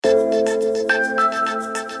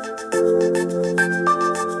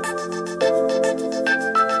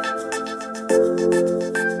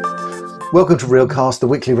Welcome to Realcast, the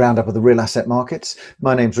weekly roundup of the real asset markets.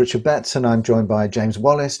 My name's Richard Betts and I'm joined by James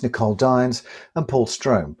Wallace, Nicole Dines and Paul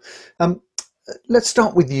Strome. Let's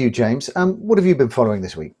start with you, James. What have you been following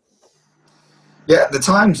this week? Yeah, the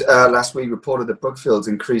Times last week reported that Brookfield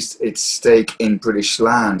increased its stake in British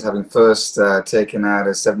Land, having first taken out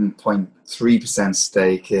a 7.3%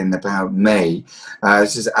 stake in about May.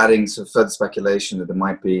 It's just adding some further speculation that there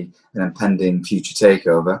might be an impending future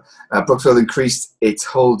takeover. Brookfield increased its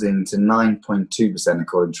holding to 9.2%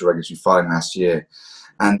 according to regulatory filing last year.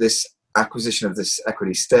 And this acquisition of this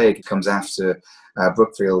equity stake comes after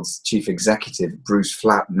Brookfield's chief executive, Bruce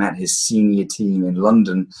Flatt, met his senior team in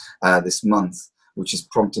London this month, which is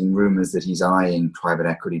prompting rumours that he's eyeing private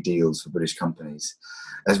equity deals for British companies.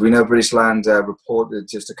 As we know, British Land reported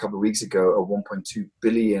just a couple of weeks ago a £1.2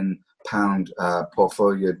 billion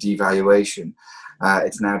portfolio devaluation.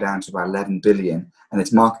 It's now down to about 11 billion, and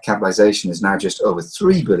its market capitalization is now just over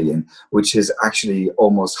 3 billion, which has actually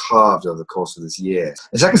almost halved over the course of this year.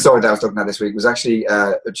 The second story that I was looking at this week was actually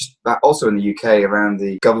also in the UK around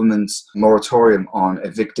the government's moratorium on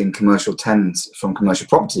evicting commercial tenants from commercial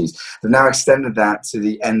properties. They've now extended that to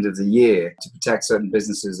the end of the year to protect certain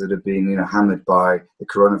businesses that have been hammered by the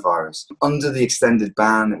coronavirus. Under the extended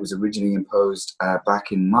ban that was originally imposed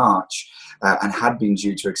back in March, and had been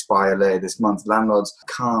due to expire later this month, landlords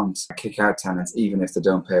can't kick out tenants even if they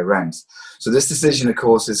don't pay rent. So this decision, of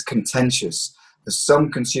course, is contentious. For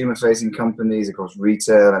some consumer-facing companies across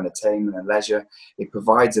retail, entertainment and leisure, it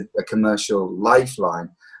provides a commercial lifeline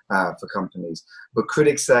for companies. But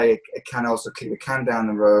critics say it can also kick the can down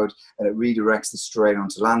the road and it redirects the strain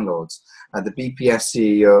onto landlords. The BPF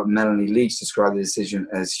CEO, Melanie Leach, described the decision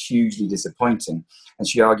as hugely disappointing. And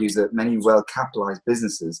she argues that many well-capitalized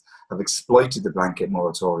businesses have exploited the blanket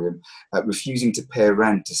moratorium, refusing to pay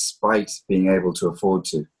rent despite being able to afford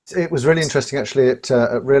to. It was really interesting, actually, at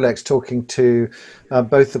RealX, talking to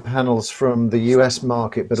both the panels from the US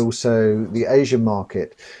market, but also the Asian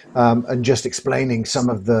market, and just explaining some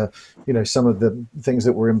of the things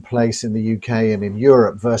that were in place in the UK and in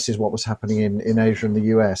Europe versus what was happening in Asia and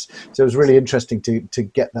the US. So it was really interesting to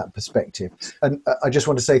get that perspective. And I just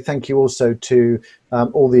want to say thank you also to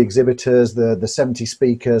all the exhibitors, the 70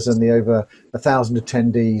 speakers, and the over 1,000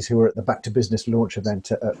 attendees who were at the Back to Business launch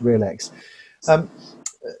event at RealX.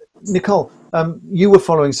 Nicole, you were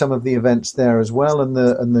following some of the events there as well, and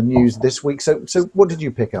the news this week. So what did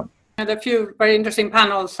you pick up? Had a few very interesting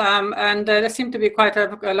panels, and there seemed to be quite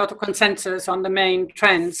a lot of consensus on the main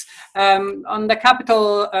trends. On the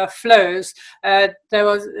capital flows, there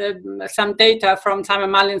was some data from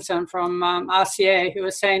Simon Mallinson from RCA, who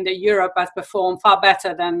was saying that Europe has performed far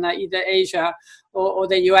better than either Asia or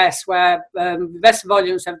the US, where investment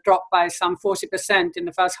volumes have dropped by some 40% in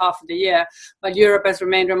the first half of the year, but Europe has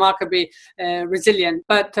remained remarkably resilient.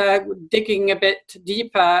 But digging a bit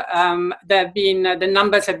deeper, the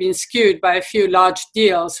numbers have been skewed by a few large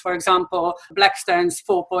deals. For example, Blackstone's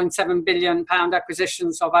 £4.7 billion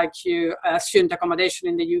acquisitions of IQ student accommodation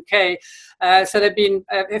in the UK. So there have been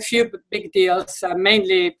a few big deals,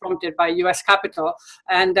 mainly prompted by US capital.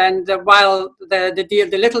 And then while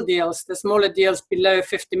the little deals, the smaller deals below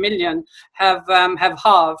 50 million have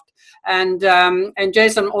halved. And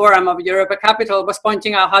Jason Oram of Europa Capital was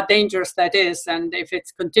pointing out how dangerous that is, and if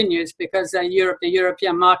it continues, because the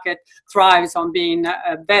European market thrives on being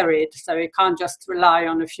varied, so it can't just rely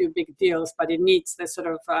on a few big deals, but it needs the sort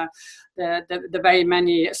of the very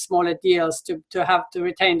many smaller deals to have to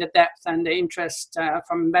retain the depth and the interest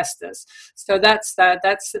from investors. So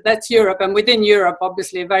that's Europe, and within Europe,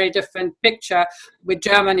 obviously a very different picture, with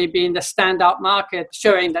Germany being the standout market,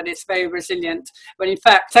 showing that it's very resilient. When in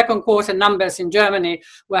fact, second quarter numbers in Germany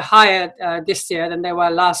were higher this year than they were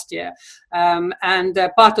last year. And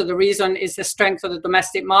part of the reason is the strength of the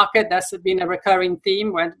domestic market. That's been a recurring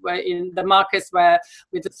theme where in the markets where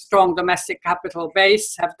with a strong domestic capital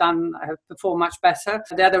base have performed much better.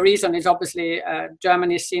 The other reason is obviously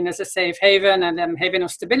Germany is seen as a safe haven and a haven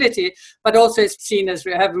of stability, but also it's seen as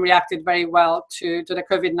having reacted very well to the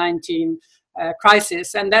COVID-19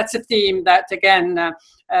 crisis. And that's a theme that, again,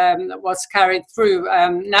 was carried through.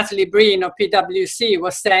 Natalie Breen of PwC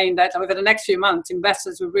was saying that over the next few months,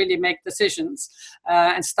 investors will really make decisions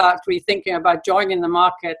and start rethinking about joining the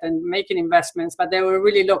market and making investments, but they will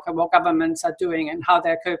really look at what governments are doing and how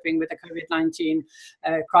they're coping with the COVID-19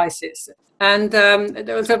 crisis. And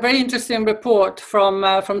there was a very interesting report from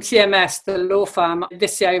CMS, the law firm.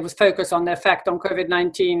 This year it was focused on the effect on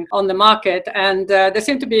COVID-19 on the market, and there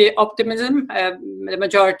seemed to be optimism. The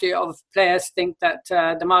majority of players think that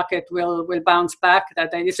the market will bounce back,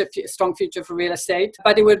 that there is a strong future for real estate,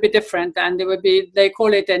 but it will be different, and it will be, they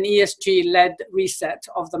call it an ESG-led reset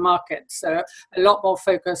of the market. So a lot more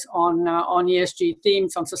focus on ESG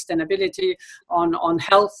themes, on sustainability, on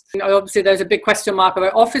health. Obviously, there's a big question mark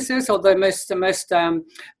about offices, although most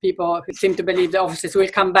people seem to believe the offices will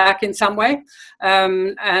come back in some way.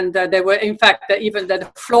 And they were, in fact, that even the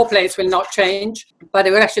floor plates will not change, but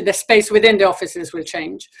it will actually, the space within the offices will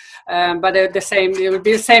change. But it will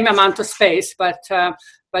be the same amount of space, but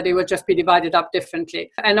it will just be divided up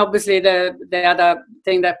differently. And obviously, the other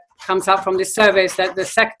thing that comes out from this survey is that the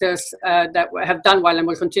sectors that have done well and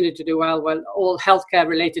will continue to do well, all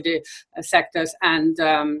healthcare-related sectors and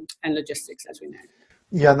logistics, as we know.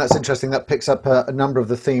 Yeah, and that's interesting. That picks up a number of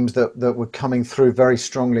the themes that were coming through very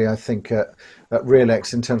strongly, I think, at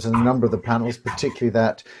RealX in terms of a number of the panels, particularly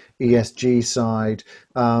that ESG side,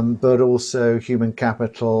 but also human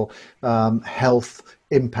capital, health,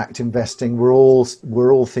 impact investing were all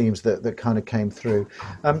themes that kind of came through.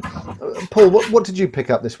 Paul, what did you pick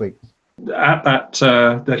up this week? At that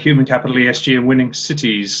the Human Capital, ESG and Winning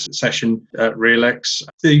Cities session at RealX,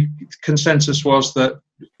 the consensus was that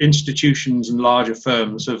institutions and larger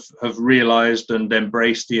firms have realised and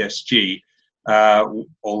embraced ESG,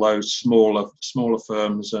 although smaller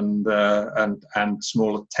firms and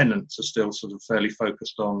smaller tenants are still sort of fairly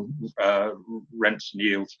focused on rents and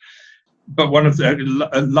yields. But one of the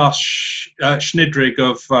Lars Schnidrig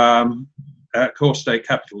of Core State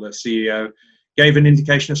Capital, the CEO, gave an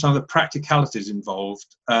indication of some of the practicalities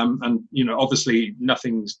involved. And, obviously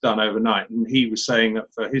nothing's done overnight. And he was saying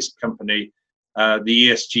that for his company, the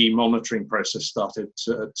ESG monitoring process started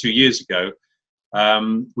 2 years ago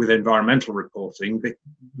with environmental reporting,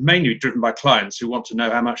 mainly driven by clients who want to know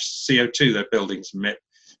how much CO2 their buildings emit.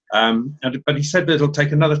 But he said that it'll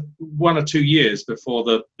take another 1 or 2 years before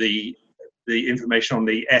the information on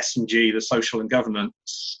the S and G, the social and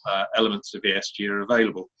governance elements of ESG are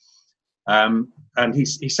available. And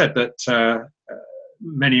he said that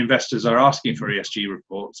many investors are asking for ESG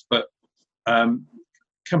reports, but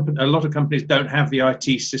a lot of companies don't have the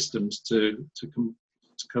IT systems to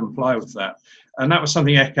comply with that. And that was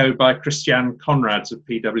something echoed by Christiane Conrads of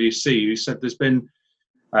PwC, who said there's been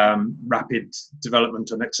rapid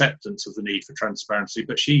development and acceptance of the need for transparency,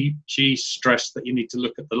 but she stressed that you need to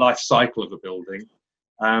look at the life cycle of a building.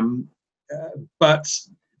 But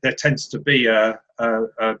there tends to be a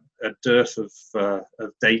dearth of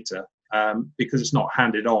data because it's not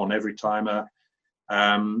handed on every time a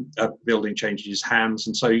building changes hands,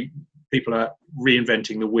 and so people are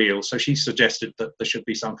reinventing the wheel. So she suggested that there should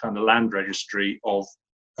be some kind of land registry of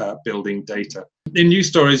building data. In news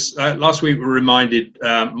stories, last week we were reminded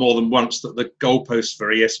more than once that the goalposts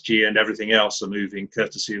for ESG and everything else are moving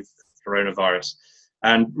courtesy of coronavirus.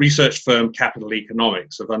 And research firm Capital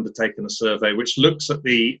Economics have undertaken a survey which looks at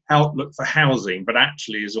the outlook for housing, but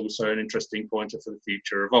actually is also an interesting pointer for the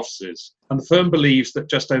future of offices. And the firm believes that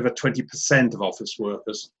just over 20% of office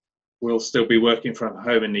workers will still be working from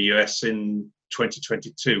home in the US in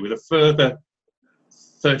 2022, with a further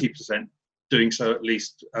 30% doing so at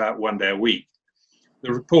least 1 day a week.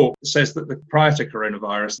 The report says that prior to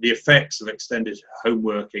coronavirus, the effects of extended home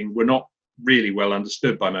working were not really well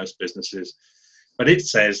understood by most businesses. But it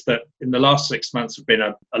says that in the last 6 months have been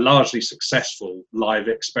a largely successful live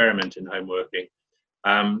experiment in home working,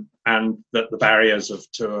 and that the barriers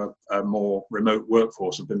to a more remote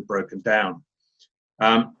workforce have been broken down.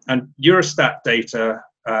 And Eurostat data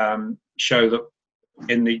show that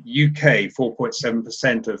in the UK,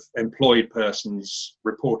 4.7% of employed persons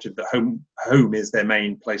reported that home is their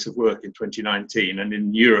main place of work in 2019, and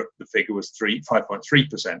in Europe the figure was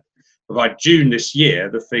 5.3%. By June this year,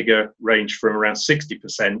 the figure ranged from around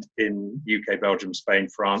 60% in UK, Belgium, Spain,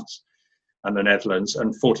 France, and the Netherlands,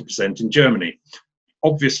 and 40% in Germany.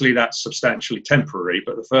 Obviously, that's substantially temporary,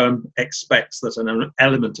 but the firm expects that an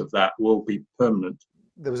element of that will be permanent.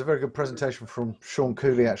 There was a very good presentation from Sean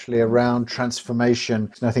Cooley, actually, around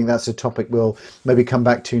transformation. And I think that's a topic we'll maybe come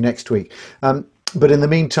back to next week. But in the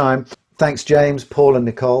meantime, thanks, James, Paul and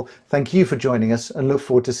Nicole. Thank you for joining us, and look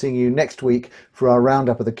forward to seeing you next week for our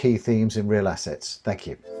roundup of the key themes in real assets. Thank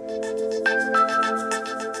you.